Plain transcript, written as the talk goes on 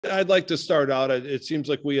I'd like to start out. It seems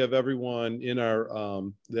like we have everyone in our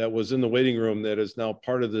that was in the waiting room that is now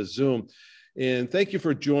part of the Zoom. And thank you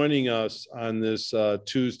for joining us on this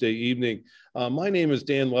Tuesday evening. My name is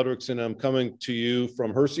Dan Ludwigson. I'm coming to you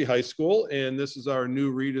from Hersey High School, and this is our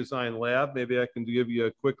new redesigned lab. Maybe I can give you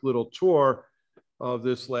a quick little tour of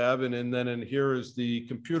this lab, and here is the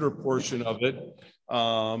computer portion of it,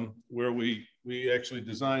 where we actually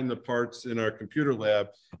design the parts in our computer lab,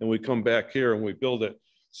 and we come back here and we build it.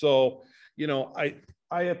 So, I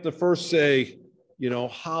have to first say,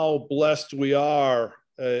 how blessed we are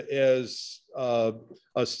as a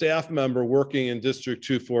staff member working in District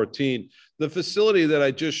 214. The facility that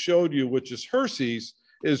I just showed you, which is Hersey's,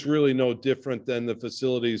 is really no different than the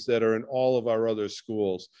facilities that are in all of our other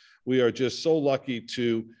schools. We are just so lucky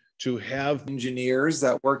to have engineers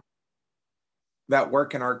that work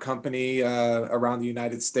in our company around the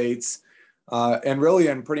United States. And really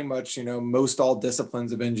in pretty much, most all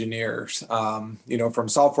disciplines of engineers, from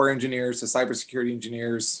software engineers to cybersecurity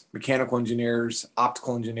engineers, mechanical engineers,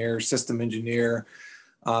 optical engineers, system engineer.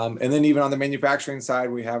 And then even on the manufacturing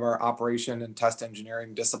side, we have our operation and test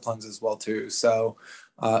engineering disciplines as well too. So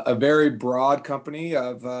a very broad company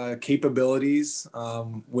of capabilities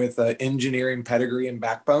with engineering pedigree and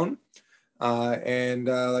backbone.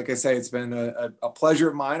 Like I say, it's been a pleasure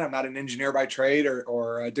of mine. I'm not an engineer by trade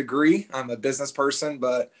or a degree. I'm a business person,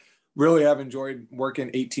 but really have enjoyed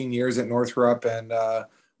working 18 years at Northrop and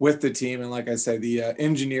with the team. And like I say, the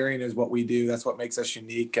engineering is what we do. That's what makes us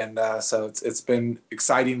unique. And so it's been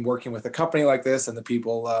exciting working with a company like this and the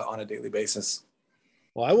people on a daily basis.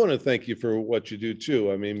 Well, I want to thank you for what you do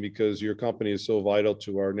too. I mean, because your company is so vital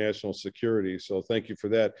to our national security. So thank you for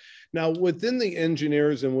that. Now, within the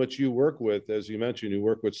engineers in which you work with, as you mentioned, you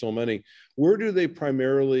work with so many, where do they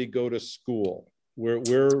primarily go to school? Where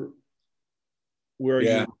are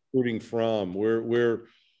you recruiting from? Where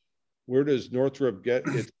does Northrop get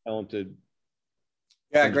its talented?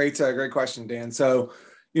 Yeah, great question, Dan. So,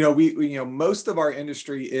 we most of our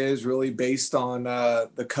industry is really based on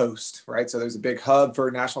the coast, right? So there's a big hub for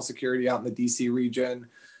national security out in the DC region,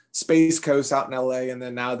 Space Coast out in LA, and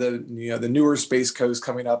then now the newer Space Coast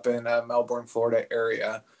coming up in Melbourne, Florida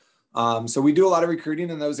area. So we do a lot of recruiting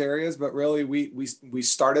in those areas, but really we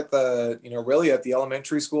start at really at the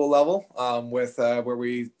elementary school level with where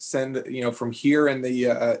we send from here in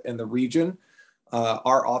the region.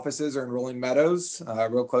 Our offices are in Rolling Meadows,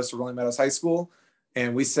 real close to Rolling Meadows High School.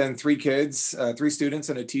 And we send three students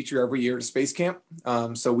and a teacher every year to space camp.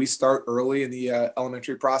 So we start early in the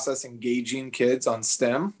elementary process, engaging kids on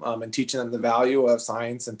STEM and teaching them the value of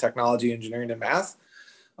science and technology, engineering, and math.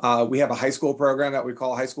 We have a high school program that we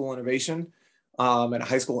call High School Innovation and a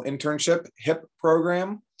high school internship HIP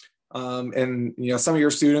program. And some of your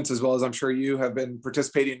students, as well as I'm sure you, have been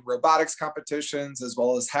participating in robotics competitions, as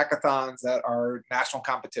well as hackathons that are national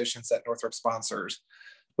competitions that Northrop sponsors.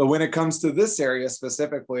 But when it comes to this area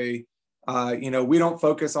specifically, we don't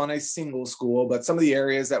focus on a single school, but some of the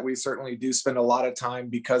areas that we certainly do spend a lot of time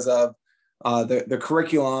because of the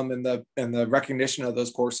curriculum and the recognition of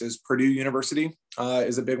those courses. Purdue University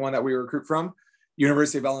is a big one that we recruit from.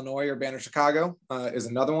 University of Illinois Urbana-Chicago is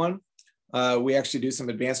another one. We actually do some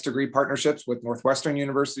advanced degree partnerships with Northwestern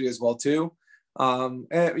University as well too. And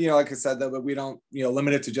like I said, though, but we don't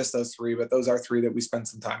limit it to just those three, but those are three that we spend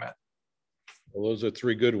some time at. Well, those are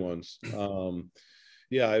three good ones.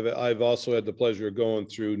 Yeah, I've also had the pleasure of going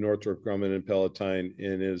through Northrop Grumman and Palatine,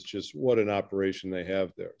 and it's just what an operation they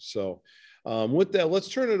have there. So with that, let's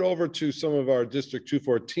turn it over to some of our District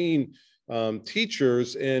 214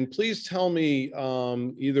 teachers. And please tell me,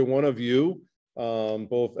 either one of you,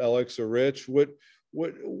 both Alex or Rich,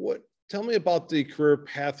 tell me about the career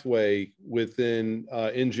pathway within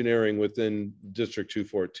engineering within District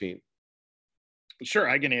 214. Sure,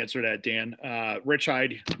 I can answer that, Dan. Rich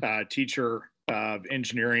Hyde, teacher of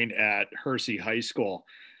engineering at Hersey High School.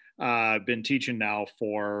 I've been teaching now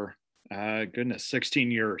for,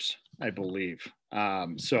 16 years, I believe.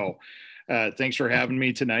 So thanks for having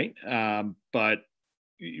me tonight. But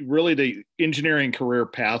really the engineering career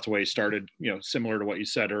pathway started, similar to what you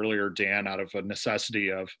said earlier, Dan, out of a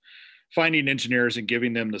necessity of finding engineers and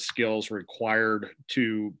giving them the skills required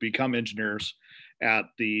to become engineers at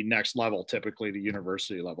the next level, typically the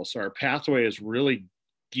university level. So our pathway is really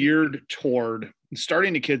geared toward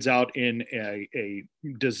starting the kids out in a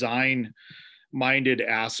design minded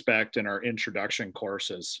aspect in our introduction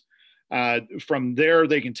courses. From there,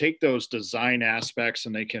 they can take those design aspects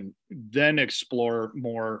and they can then explore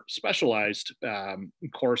more specialized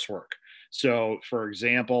coursework. So for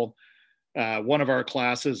example, one of our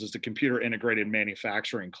classes is the computer integrated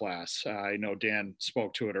manufacturing class. I know Dan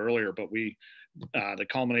spoke to it earlier, but we the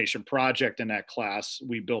culmination project in that class,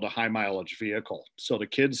 we build a high mileage vehicle. So the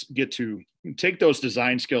kids get to take those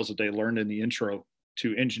design skills that they learned in the intro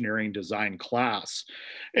to engineering design class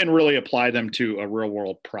and really apply them to a real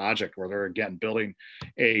world project where they're again building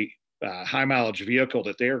a high mileage vehicle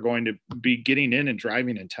that they are going to be getting in and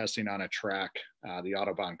driving and testing on a track, the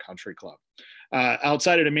Autobahn Country Club.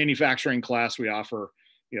 Outside of the manufacturing class, we offer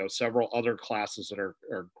several other classes that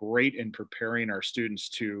are great in preparing our students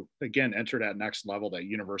to, again, enter that next level, that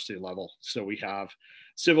university level. So we have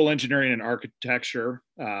civil engineering and architecture,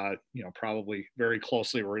 probably very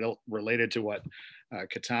closely related to what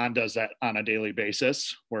Catan does that on a daily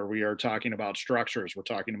basis, where we are talking about structures. We're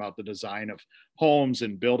talking about the design of homes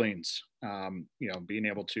and buildings, being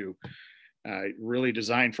able to really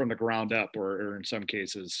design from the ground up, or in some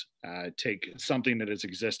cases, take something that is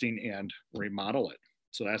existing and remodel it.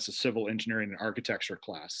 So that's a civil engineering and architecture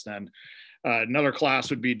class. Then another class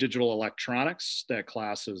would be digital electronics. That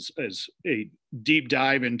class is a deep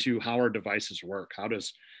dive into how our devices work. How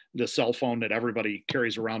does the cell phone that everybody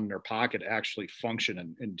carries around in their pocket actually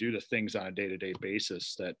function and do the things on a day-to-day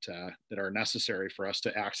basis that are necessary for us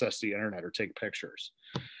to access the internet or take pictures.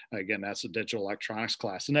 Again, that's a digital electronics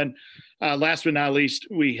class. And then last but not least,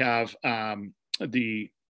 we have the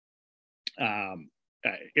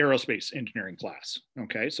aerospace engineering class.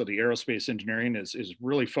 Okay, so the aerospace engineering is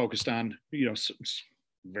really focused on,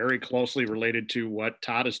 very closely related to what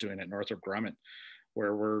Todd is doing at Northrop Grumman,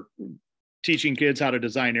 where we're teaching kids how to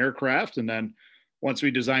design aircraft. And then once we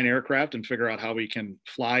design aircraft and figure out how we can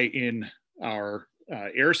fly in our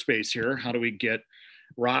airspace here, how do we get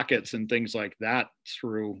rockets and things like that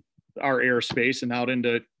through our airspace and out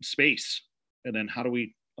into space? And then how do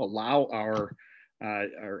we allow our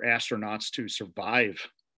astronauts to survive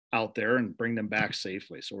out there and bring them back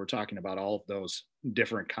safely? So we're talking about all of those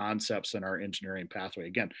different concepts in our engineering pathway.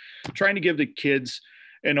 Again, trying to give the kids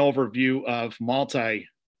an overview of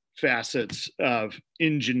multi-facets of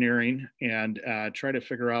engineering and try to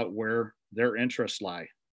figure out where their interests lie.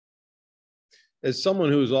 As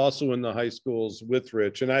someone who's also in the high schools with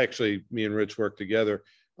Rich, and me and Rich work together,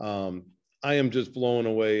 I am just blown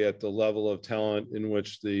away at the level of talent in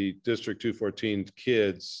which the District 214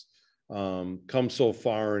 kids come so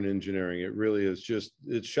far in engineering. It really is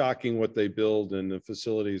it's shocking what they build and the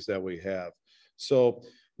facilities that we have. So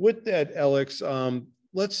with that, Alex,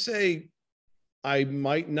 let's say I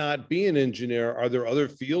might not be an engineer. Are there other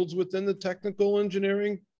fields within the technical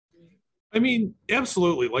engineering? I mean,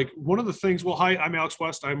 absolutely. Like one of the things, hi, I'm Alex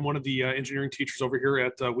West. I'm one of the engineering teachers over here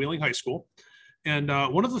at Wheeling High School. And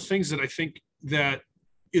one of the things that I think that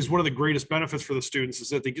is one of the greatest benefits for the students is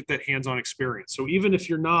that they get that hands-on experience. So even if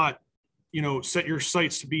you're not, set your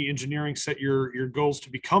sights to be engineering, set your goals to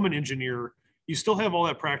become an engineer, you still have all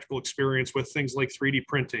that practical experience with things like 3D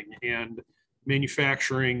printing and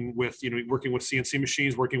manufacturing with, working with CNC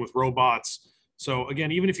machines, working with robots. So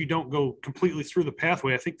again, even if you don't go completely through the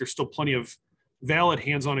pathway, I think there's still plenty of valid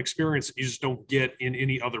hands-on experience that you just don't get in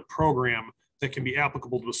any other program that can be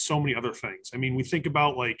applicable to so many other things. I mean, we think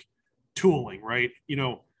about like tooling, right?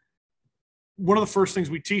 One of the first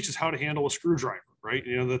things we teach is how to handle a screwdriver, right?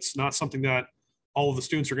 That's not something that all of the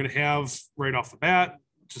students are going to have right off the bat.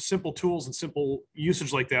 Just simple tools and simple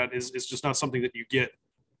usage like that is just not something that you get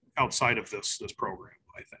outside of this program,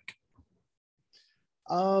 I think.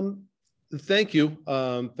 Thank you.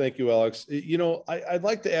 Thank you, Alex. I'd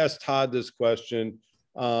like to ask Todd this question.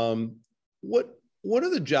 What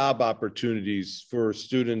are the job opportunities for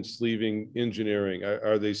students leaving engineering?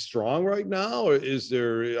 Are they strong right now, or is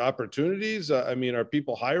there opportunities? Are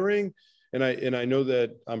people hiring? And I know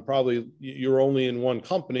that you're only in one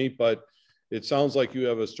company, but it sounds like you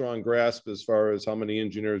have a strong grasp as far as how many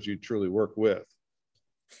engineers you truly work with.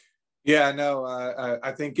 Yeah, no,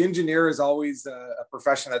 I think engineer is always a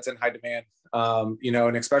profession that's in high demand,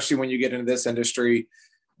 and especially when you get into this industry,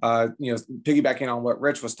 piggybacking on what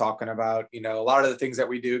Rich was talking about, a lot of the things that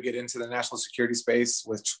we do get into the national security space,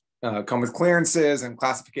 which come with clearances and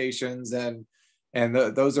classifications, and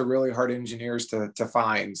those are really hard engineers to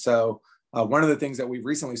find. So one of the things that we've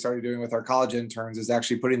recently started doing with our college interns is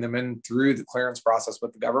actually putting them in through the clearance process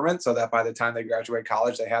with the government, so that by the time they graduate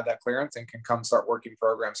college, they have that clearance and can come start working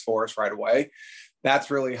programs for us right away. That's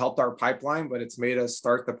really helped our pipeline, but it's made us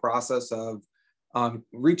start the process of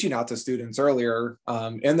reaching out to students earlier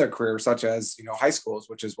in their career, such as high schools,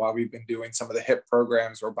 which is why we've been doing some of the HIP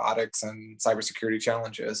programs, robotics, and cybersecurity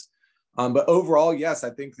challenges. But overall, yes,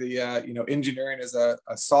 I think the engineering is a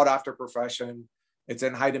sought after profession. It's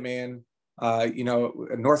in high demand.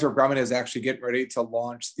 Northrop Grumman is actually getting ready to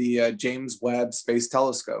launch the James Webb Space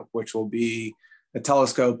Telescope, which will be a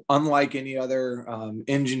telescope unlike any other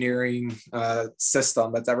engineering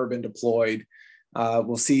system that's ever been deployed.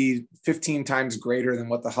 We'll see 15 times greater than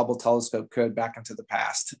what the Hubble telescope could back into the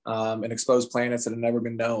past, and expose planets that have never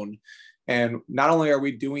been known. And not only are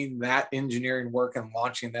we doing that engineering work and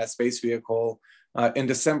launching that space vehicle in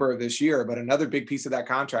December of this year, but another big piece of that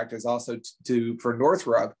contract is also for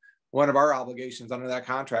Northrop. One of our obligations under that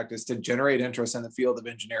contract is to generate interest in the field of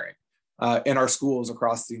engineering in our schools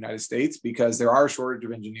across the United States, because there are a shortage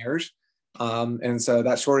of engineers. And so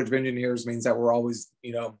that shortage of engineers means that we're always,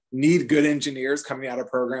 need good engineers coming out of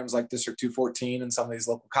programs like District 214 and some of these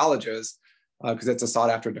local colleges, because it's a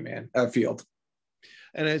sought after demand field.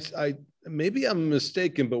 And maybe I'm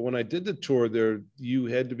mistaken, but when I did the tour there, you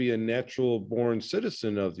had to be a natural born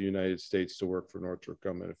citizen of the United States to work for Northrop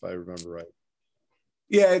Grumman, if I remember right.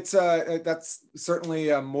 Yeah, it's that's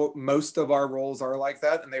certainly most of our roles are like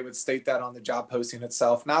that, and they would state that on the job posting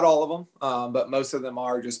itself. Not all of them, but most of them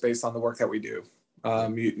are just based on the work that we do.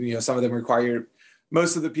 Some of them require.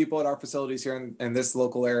 Most of the people at our facilities here in this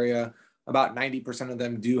local area, about 90% of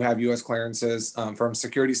them do have U.S. clearances from a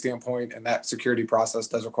security standpoint, and that security process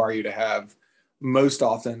does require you to have most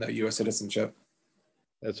often a U.S. citizenship.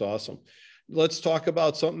 That's awesome. Let's talk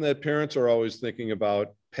about something that parents are always thinking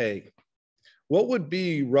about: pay. What would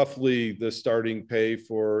be roughly the starting pay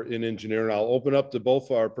for in engineering? I'll open up to both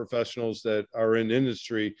our professionals that are in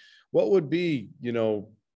industry. What would be,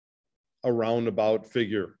 a roundabout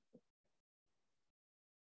figure?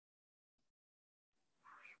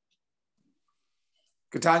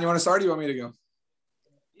 Katan, you want to start, or do you want me to go?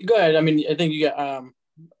 Go ahead. I mean, I think you got,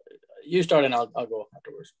 you start and I'll go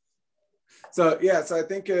afterwards. So I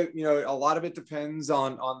think a lot of it depends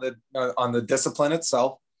on the discipline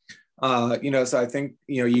itself. So I think,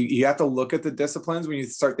 you have to look at the disciplines when you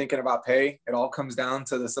start thinking about pay. It all comes down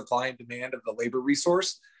to the supply and demand of the labor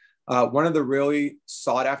resource. One of the really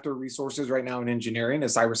sought after resources right now in engineering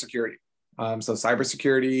is cybersecurity. So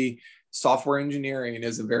cybersecurity, software engineering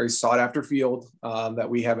is a very sought after field that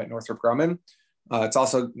we have at Northrop Grumman. It's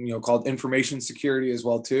also, called information security as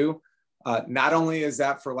well too. Not only is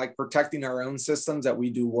that for like protecting our own systems that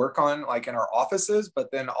we do work on, like in our offices,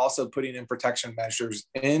 but then also putting in protection measures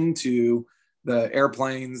into the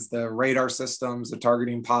airplanes, the radar systems, the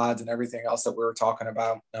targeting pods, and everything else that we were talking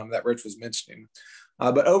about that Rich was mentioning.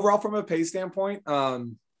 But overall, from a pay standpoint,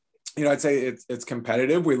 I'd say it's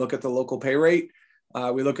competitive. We look at the local pay rate.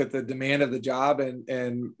 We look at the demand of the job,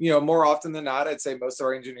 and more often than not, I'd say most of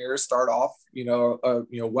our engineers start off,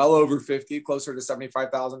 well over 50, closer to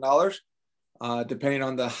 $75,000. Depending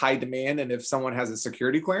on the high demand, and if someone has a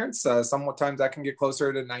security clearance, sometimes that can get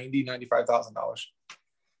closer to $95,000.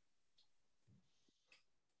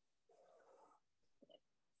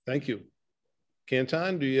 Thank you.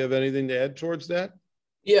 Canton, do you have anything to add towards that?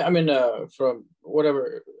 Yeah, I mean, from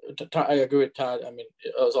whatever, I agree with Todd. I mean,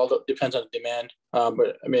 it all depends on the demand.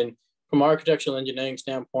 But I mean, from architectural engineering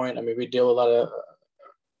standpoint, I mean, we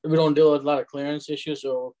don't deal with a lot of clearance issues,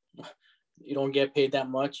 so you don't get paid that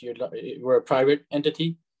much. We're a private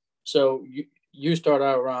entity, so you start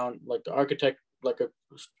out around, like, the architect, like a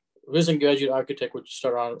recent graduate architect would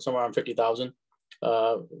start around somewhere around 50,000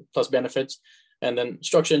 plus benefits, and then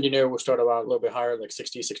structural engineer will start around a little bit higher, like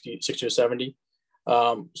 60 or 70.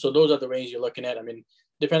 So those are the range you're looking at. I mean,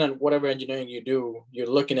 depending on whatever engineering you do, you're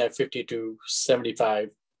looking at 50 to 75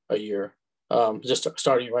 a year, just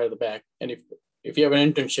starting right at the back. And if you have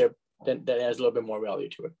an internship, then that adds a little bit more value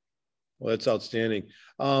to it. Well, that's outstanding.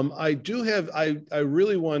 I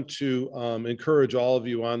really want to encourage all of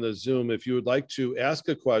you on the Zoom. If you would like to ask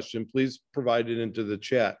a question, please provide it into the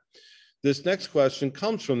chat. This next question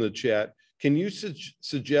comes from the chat. Can you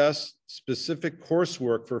suggest specific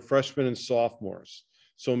coursework for freshmen and sophomores?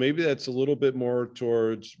 So maybe that's a little bit more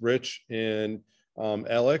towards Rich and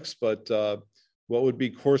Alex, but what would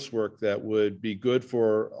be coursework that would be good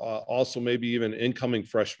for also maybe even incoming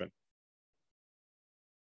freshmen?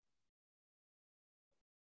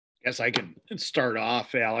 Guess I can start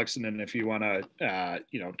off, Alex, and then if you want to,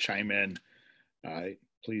 chime in,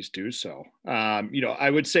 please do so. I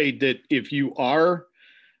would say that if you are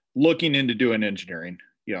looking into doing engineering,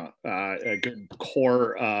 a good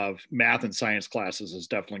core of math and science classes is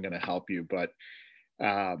definitely going to help you. But,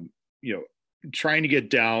 trying to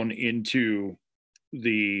get down into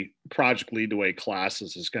the project lead the way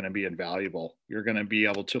classes is going to be invaluable. You're going to be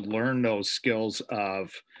able to learn those skills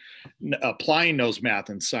of applying those math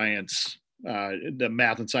and science, the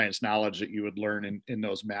math and science knowledge that you would learn in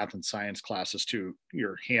those math and science classes to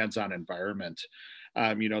your hands-on environment.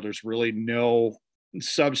 There's really no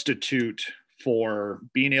substitute for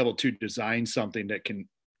being able to design something that can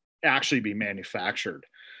actually be manufactured.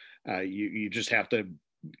 You just have to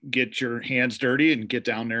get your hands dirty and get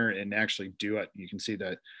down there and actually do it. You can see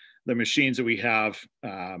that the machines that we have,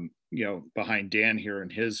 behind Dan here in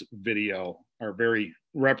his video are very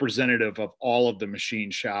representative of all of the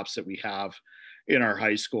machine shops that we have in our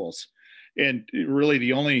high schools. And really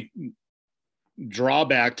the only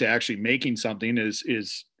drawback to actually making something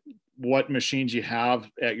is what machines you have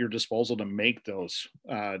at your disposal to make those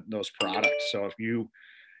products. So if you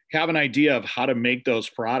have an idea of how to make those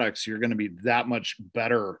products, you're going to be that much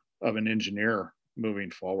better of an engineer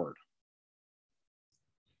moving forward.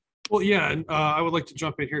 Well, yeah, and I would like to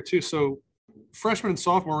jump in here too. So freshman and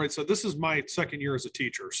sophomore, right? So this is my second year as a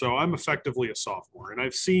teacher. So I'm effectively a sophomore, and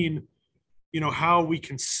I've seen, how we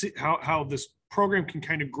can see how this program can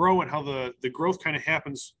kind of grow and how the growth kind of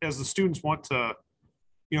happens as the students want to,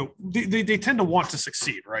 they tend to want to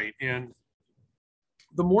succeed, right? And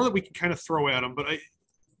the more that we can kind of throw at them, but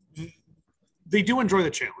they do enjoy the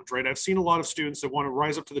challenge, right? I've seen a lot of students that want to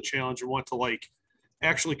rise up to the challenge and want to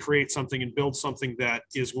actually create something and build something that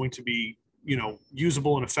is going to be,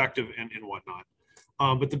 usable and effective and whatnot.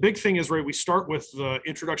 But the big thing is, right, we start with the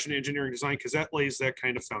introduction to engineering design because that lays that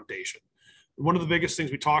kind of foundation. One of the biggest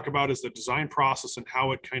things we talk about is the design process and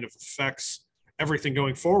how it kind of affects everything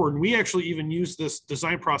going forward. And we actually even use this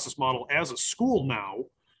design process model as a school now,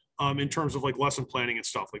 in terms of lesson planning and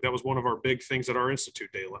stuff. That was one of our big things at our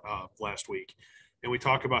Institute Day last week. And we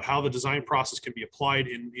talk about how the design process can be applied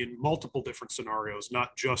in multiple different scenarios,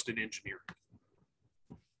 not just in engineering.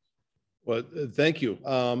 Well, thank you.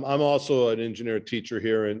 I'm also an engineer teacher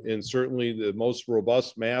here, and certainly the most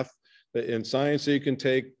robust math and science that you can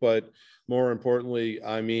take, but more importantly,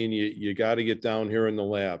 you got to get down here in the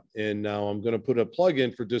lab. And now I'm going to put a plug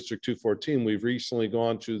in for District 214. We've recently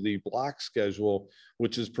gone to the block schedule,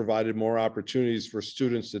 which has provided more opportunities for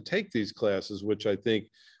students to take these classes, which I think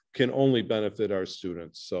can only benefit our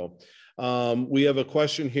students. So we have a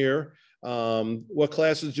question here. What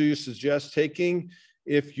classes do you suggest taking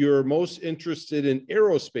if you're most interested in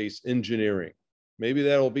aerospace engineering? Maybe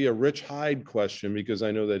that'll be a Rich Hyde question because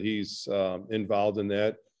I know that he's involved in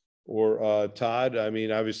that. Or Todd,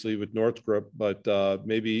 obviously with Northrop, but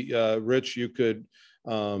maybe Rich, you could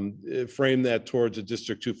frame that towards a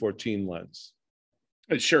District 214 lens.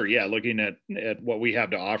 Sure. Yeah. Looking at what we have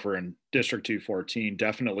to offer in District 214,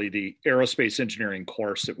 definitely the aerospace engineering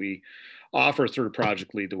course that we offer through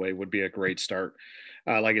Project Lead the Way would be a great start.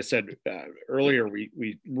 Like I said earlier,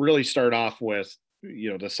 we really start off with,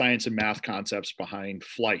 the science and math concepts behind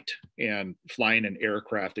flight and flying an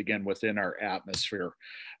aircraft, again, within our atmosphere.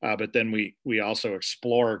 But then we also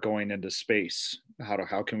explore going into space.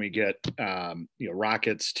 How can we get,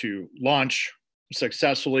 rockets to launch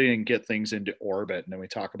successfully and get things into orbit? And then we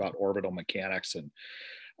talk about orbital mechanics and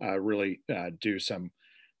really do some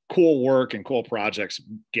cool work and cool projects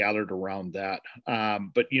gathered around that.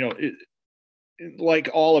 But, like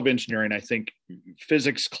all of engineering, I think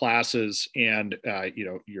physics classes and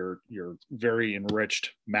your very enriched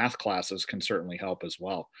math classes can certainly help as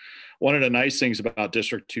well. One of the nice things about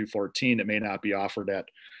District 214 that may not be offered at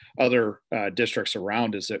other districts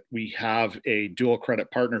around is that we have a dual credit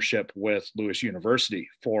partnership with Lewis University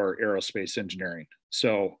for aerospace engineering.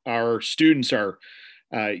 So our students are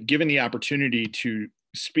given the opportunity to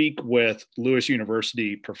speak with Lewis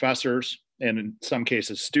University professors, and in some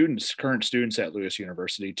cases, current students at Lewis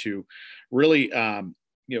University, to really,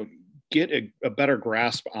 get a better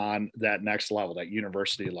grasp on that next level, that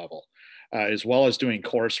university level, as well as doing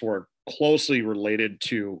coursework closely related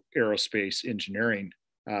to aerospace engineering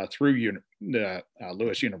through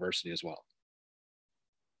Lewis University as well.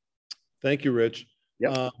 Thank you, Rich.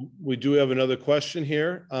 Yep. We do have another question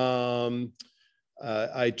here.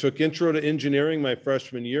 I took Intro to Engineering my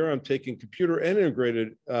freshman year. I'm taking Computer and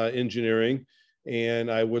Integrated Engineering,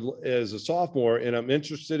 and I would, as a sophomore, and I'm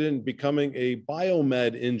interested in becoming a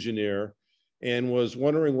biomed engineer, and was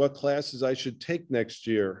wondering what classes I should take next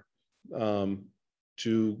year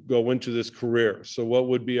to go into this career. So what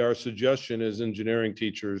would be our suggestion as engineering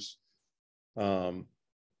teachers for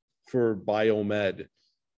biomed?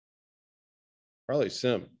 Probably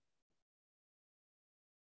SIM,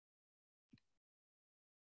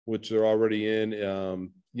 which they're already in.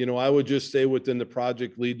 I would just stay within the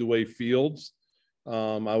Project Lead the Way fields.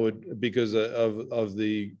 I would, because of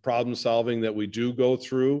the problem solving that we do go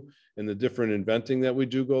through and the different inventing that we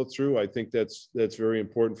do go through. I think that's very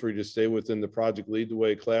important for you to stay within the Project Lead the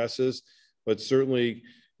Way classes. But certainly,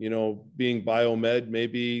 being biomed,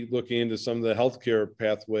 maybe looking into some of the healthcare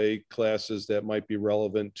pathway classes that might be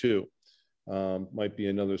relevant too, might be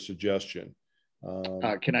another suggestion.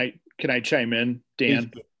 Can I chime in,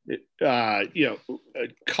 Dan? A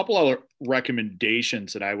couple other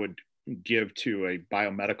recommendations that I would give to a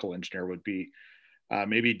biomedical engineer would be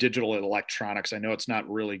maybe digital electronics. I know it's not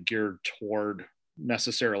really geared toward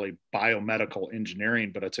necessarily biomedical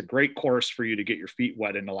engineering, but it's a great course for you to get your feet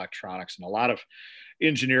wet in electronics. And a lot of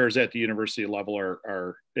engineers at the university level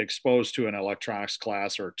are exposed to an electronics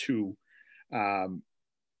class or two,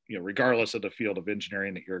 regardless of the field of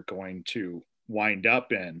engineering that you're going to wind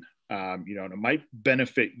up in. And it might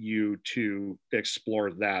benefit you to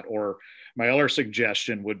explore that. Or my other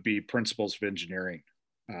suggestion would be principles of engineering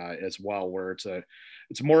as well, where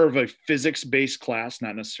it's more of a physics-based class,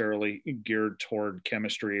 not necessarily geared toward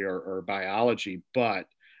chemistry or biology. But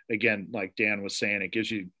again, like Dan was saying, it gives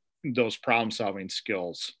you those problem-solving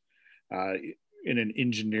skills in an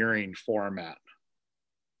engineering format.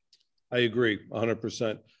 I agree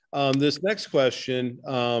 100%. This next question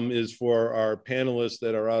is for our panelists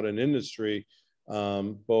that are out in industry,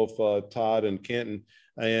 both Todd and Canton.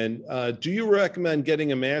 And do you recommend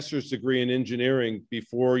getting a master's degree in engineering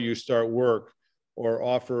before you start work, or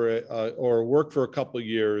or work for a couple of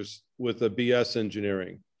years with a BS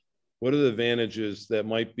engineering? What are the advantages that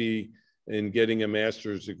might be in getting a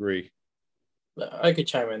master's degree? I could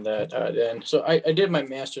chime in that, Dan. So I did my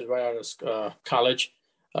master's right out of college.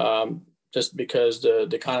 Just because the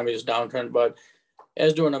economy is downturn. But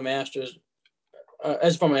as doing a master's,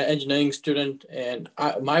 as from an engineering student, and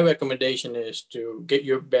my recommendation is to get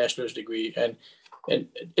your bachelor's degree, and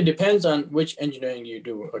it depends on which engineering you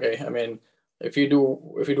do. Okay, I mean, if you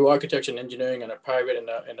do architecture and engineering in a private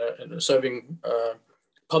and a serving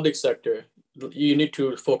public sector, you need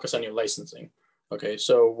to focus on your licensing. Okay,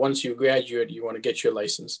 so once you graduate, you want to get your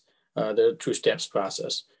license. There are 2 steps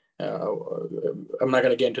process. I'm not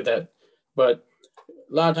going to get into that. But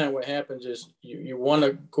a lot of time what happens is you want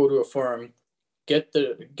to go to a firm, get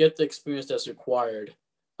the experience that's required,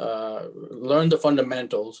 learn the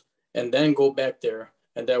fundamentals, and then go back there.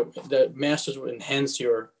 And that master's will enhance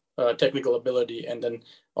your technical ability. And then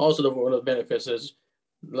also one of the benefits is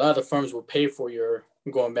a lot of firms will pay for your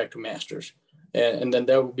going back to master's. And then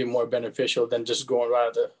that would be more beneficial than just going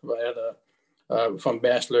from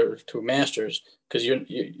bachelor to master's, because you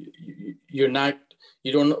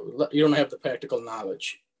don't have the practical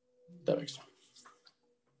knowledge. That makes sense.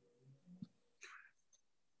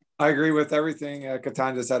 I agree with everything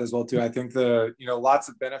Ketan just said as well too. I think lots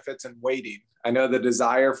of benefits in waiting. I know the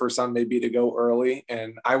desire for some may be to go early,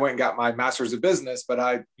 and I went and got my master's of business, but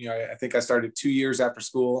I think I started 2 years after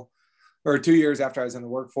school, or 2 years after I was in the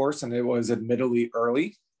workforce, and it was admittedly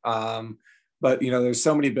early. But there's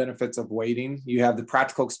so many benefits of waiting. You have the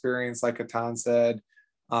practical experience, like Ketan said.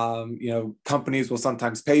 Companies will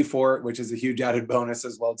sometimes pay for it, which is a huge added bonus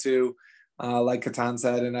as well too, like Ketan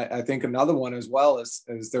said. And I think another one as well is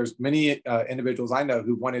there's many individuals I know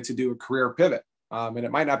who wanted to do a career pivot, and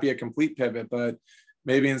it might not be a complete pivot, but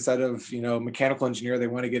maybe instead of mechanical engineer, they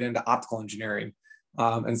want to get into optical engineering.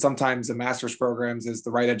 And sometimes the master's programs is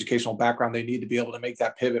the right educational background they need to be able to make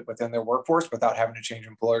that pivot within their workforce without having to change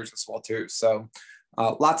employers as well too. So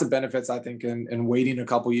lots of benefits, I think, in waiting a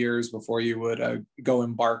couple years before you would go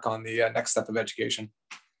embark on the next step of education.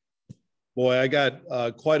 Boy, I got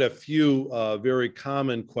quite a few very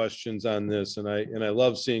common questions on this, and I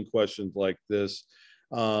love seeing questions like this.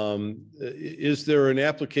 Is there an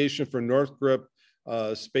application for Northrop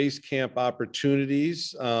Space Camp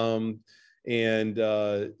opportunities? And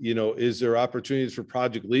is there opportunities for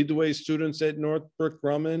Project Lead the Way students at Northrop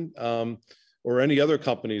Grumman, or any other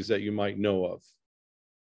companies that you might know of?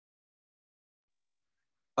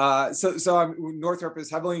 So Northrop is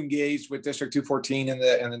heavily engaged with District 214 in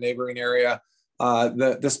the neighboring area.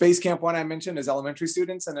 The Space Camp one I mentioned is elementary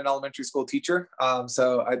students and an elementary school teacher.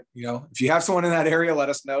 So if you have someone in that area, let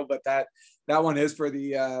us know. But that one is for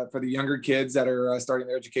the younger kids that are starting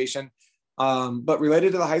their education. But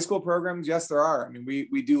related to the high school programs, yes, there are. I mean,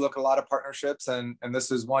 we do look at a lot of partnerships, and this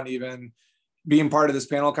is one even. Being part of this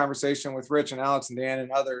panel conversation with Rich and Alex and Dan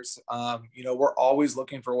and others, we're always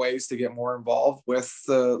looking for ways to get more involved with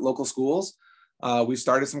the local schools. We've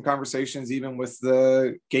started some conversations even with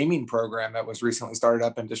the gaming program that was recently started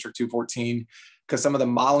up in District 214, because some of the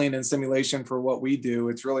modeling and simulation for what we do,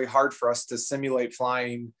 it's really hard for us to simulate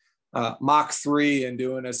flying Mach 3 and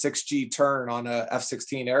doing a 6G turn on a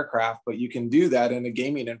F-16 aircraft, but you can do that in a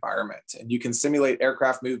gaming environment, and you can simulate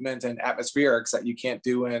aircraft movement and atmospherics that you can't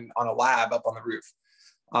do on a lab up on the roof.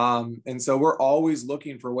 And so we're always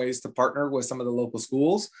looking for ways to partner with some of the local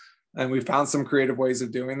schools, and we found some creative ways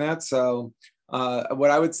of doing that. So what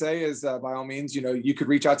I would say is, by all means, you could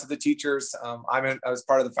reach out to the teachers. I was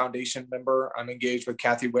part of the foundation member. I'm engaged with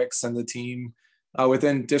Kathy Wicks and the team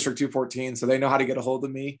within District 214, so they know how to get a hold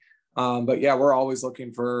of me. But yeah, we're always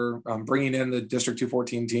looking for bringing in the District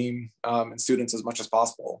 214 team and students as much as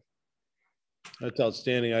possible. That's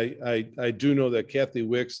outstanding. I do know that Kathy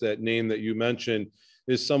Wicks, that name that you mentioned,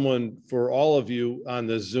 is someone for all of you on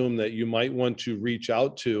the Zoom that you might want to reach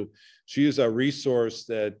out to. She is a resource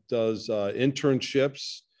that does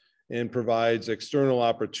internships and provides external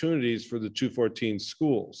opportunities for the 214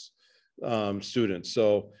 schools students.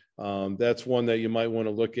 So that's one that you might want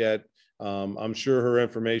to look at. I'm sure her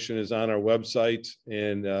information is on our website,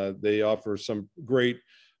 and they offer some great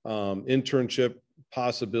internship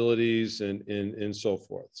possibilities and so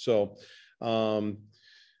forth. So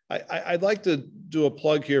I'd like to do a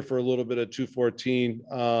plug here for a little bit of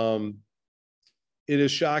 214. It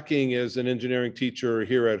is shocking as an engineering teacher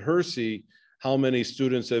here at Hersey how many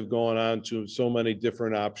students have gone on to so many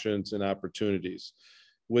different options and opportunities.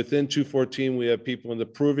 Within 214, we have people in the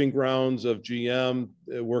proving grounds of GM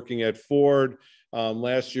working at Ford.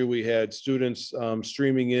 Last year, we had students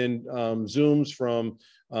streaming in Zooms from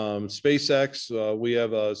SpaceX. We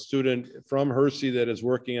have a student from Hersey that is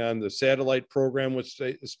working on the satellite program with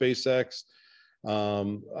SpaceX.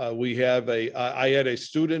 I had a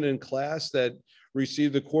student in class that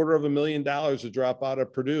received $250,000 to drop out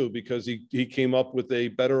of Purdue because he came up with a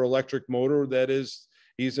better electric motor that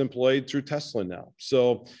he's employed through Tesla now.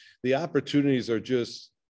 So the opportunities are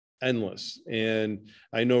just endless. And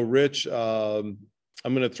I know, Rich, I'm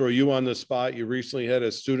going to throw you on the spot. You recently had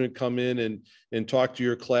a student come in and talk to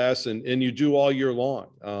your class, and you do all year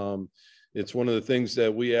long. It's one of the things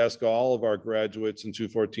that we ask all of our graduates in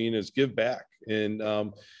 214 is give back. And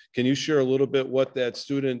can you share a little bit what that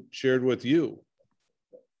student shared with you?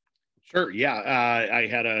 Sure. Yeah. I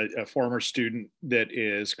had a former student that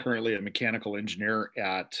is currently a mechanical engineer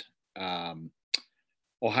at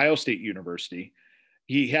Ohio State University.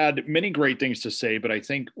 He had many great things to say, but I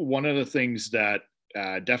think one of the things that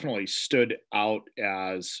definitely stood out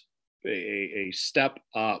as a step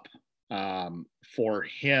up for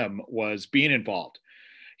him was being involved.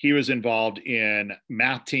 He was involved in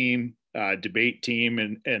math team, debate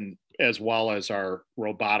team, and as well as our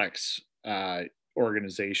robotics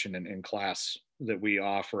organization and class that we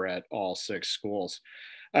offer at all 6 schools.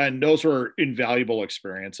 And those were invaluable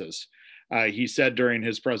experiences. He said during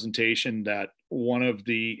his presentation that one of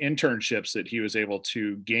the internships that he was able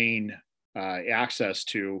to gain access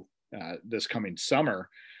to this coming summer,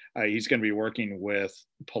 he's going to be working with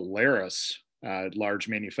Polaris, large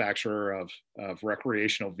manufacturer of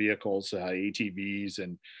recreational vehicles, ATVs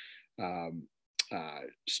and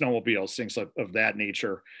snowmobiles, things of that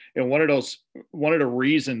nature. And one of the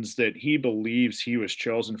reasons that he believes he was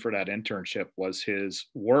chosen for that internship was his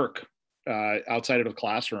work outside of the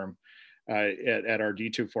classroom at our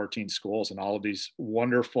D214 schools, and all of these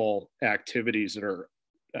wonderful activities that are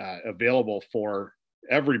available for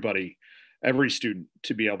everybody, every student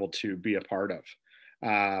to be able to be a part of.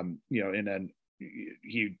 And then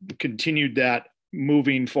he continued that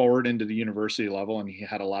moving forward into the university level, and he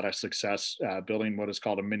had a lot of success building what is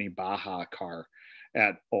called a mini Baja car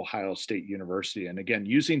at Ohio State University. And again,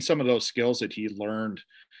 using some of those skills that he learned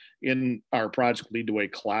in our Project Lead the Way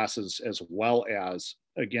classes, as well as,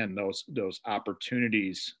 again, those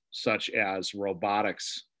opportunities such as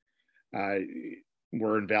robotics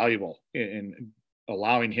were invaluable in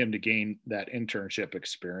allowing him to gain that internship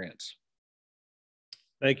experience.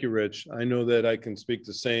 Thank you, Rich. I know that I can speak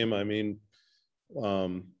the same. I mean,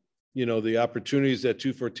 the opportunities that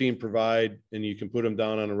 214 provide, and you can put them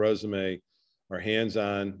down on a resume, are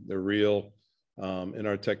hands-on, they're real, and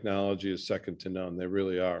our technology is second to none. They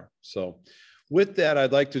really are. So with that,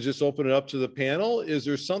 I'd like to just open it up to the panel. Is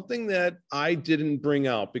there something that I didn't bring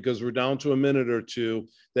out, because we're down to a minute or two,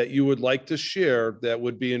 that you would like to share that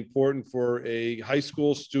would be important for a high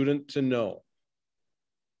school student to know?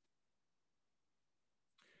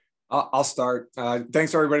 I'll start.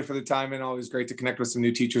 Thanks everybody for the time, and always great to connect with some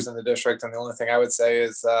new teachers in the district. And the only thing I would say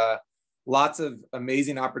is lots of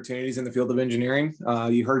amazing opportunities in the field of engineering.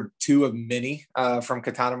 You heard 2 of many from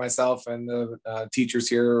Katana, myself, and the teachers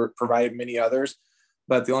here provided many others.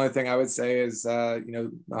 But the only thing I would say is,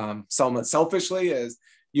 somewhat selfishly, is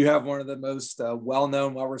you have one of the most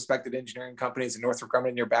well-known, well-respected engineering companies in Northrop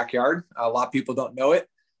Grumman in your backyard. A lot of people don't know it.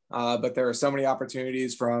 But there are so many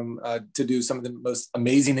opportunities to do some of the most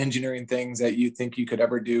amazing engineering things that you think you could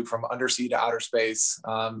ever do, from undersea to outer space,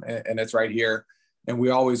 and it's right here. And we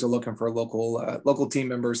always are looking for local team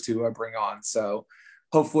members to bring on. So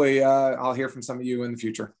hopefully I'll hear from some of you in the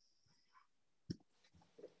future.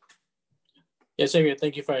 Yeah, same here.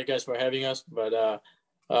 Thank you guys for having us. But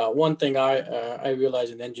one thing I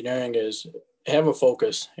realize in engineering is have a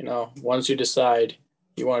focus. You know, once you decide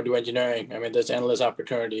you want to do engineering, I mean, there's endless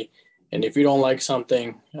opportunity. And if you don't like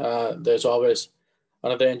something, there's always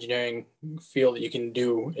another engineering field that you can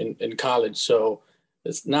do in college. So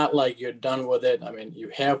it's not like you're done with it. I mean, you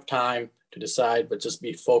have time to decide, but just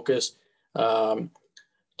be focused.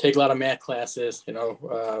 Take a lot of math classes, you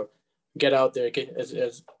know, get out there,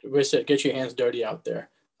 as Rich said, get your hands dirty out there.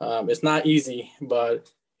 It's not easy,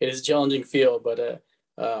 but it is a challenging field. But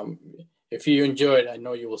if you enjoy it, I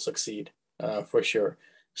know you will succeed for sure.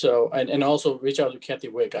 So, and also reach out to Kathy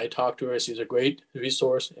Wick. I talked to her. She's a great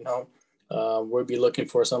resource. You know, we'll be looking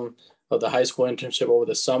for some of the high school internship over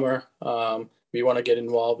the summer. We want to get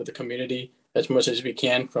involved with the community as much as we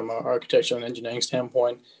can from an architecture and engineering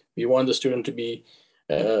standpoint. We want the student to be,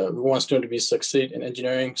 succeed in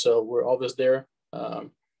engineering. So we're always there.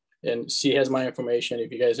 And she has my information.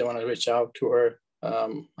 If you guys want to reach out to her,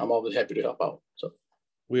 I'm always happy to help out. So.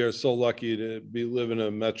 We are so lucky to live in a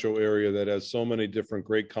metro area that has so many different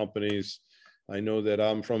great companies. I know that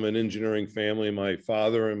I'm from an engineering family. My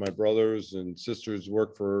father and my brothers and sisters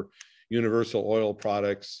work for Universal Oil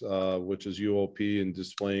Products, which is UOP in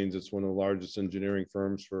Des Plaines. It's one of the largest engineering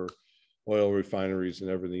firms for oil refineries and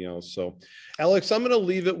everything else. So, Alex, I'm going to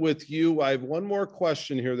leave it with you. I have one more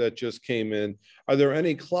question here that just came in. Are there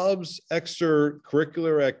any clubs,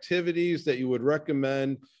 extracurricular activities that you would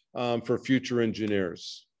recommend for future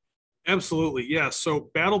engineers? Absolutely. Yeah. So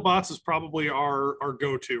BattleBots is probably our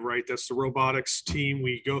go-to, right? That's the robotics team.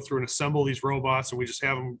 We go through and assemble these robots and we just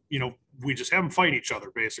have them, fight each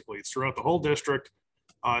other. Basically, it's throughout the whole district.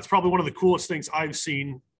 It's probably one of the coolest things I've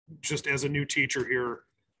seen just as a new teacher here.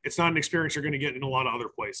 It's not an experience you're going to get in a lot of other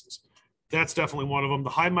places. That's definitely one of them. The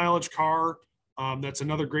high mileage car, that's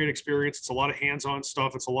another great experience. It's a lot of hands-on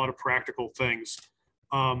stuff. It's a lot of practical things.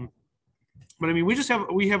 But I mean,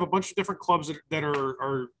 we have a bunch of different clubs that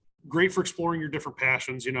are great for exploring your different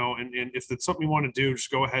passions, and if it's something you want to do, just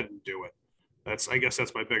go ahead and do it. I guess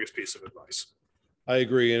that's my biggest piece of advice. I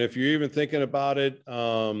agree. And if you're even thinking about it,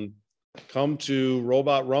 come to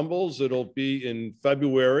Robot Rumbles. It'll be in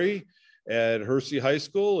February at Hersey High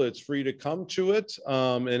School. It's free to come to it.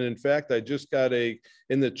 And in fact, I just got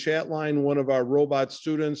in the chat line, one of our robot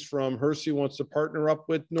students from Hersey wants to partner up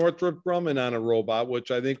with Northrop Grumman on a robot,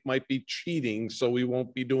 which I think might be cheating. So we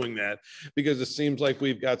won't be doing that because it seems like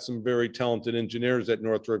we've got some very talented engineers at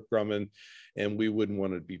Northrop Grumman and we wouldn't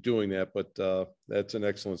want to be doing that, but that's an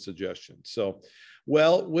excellent suggestion. So,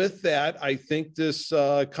 well, with that, I think this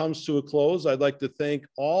comes to a close. I'd like to thank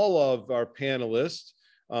all of our panelists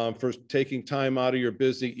for taking time out of your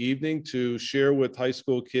busy evening to share with high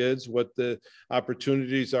school kids what the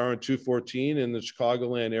opportunities are in 214 in the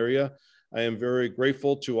Chicagoland area. I am very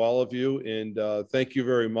grateful to all of you and thank you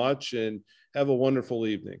very much and have a wonderful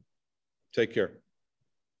evening. Take care.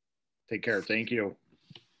 Take care. Thank you.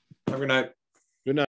 Have a good night.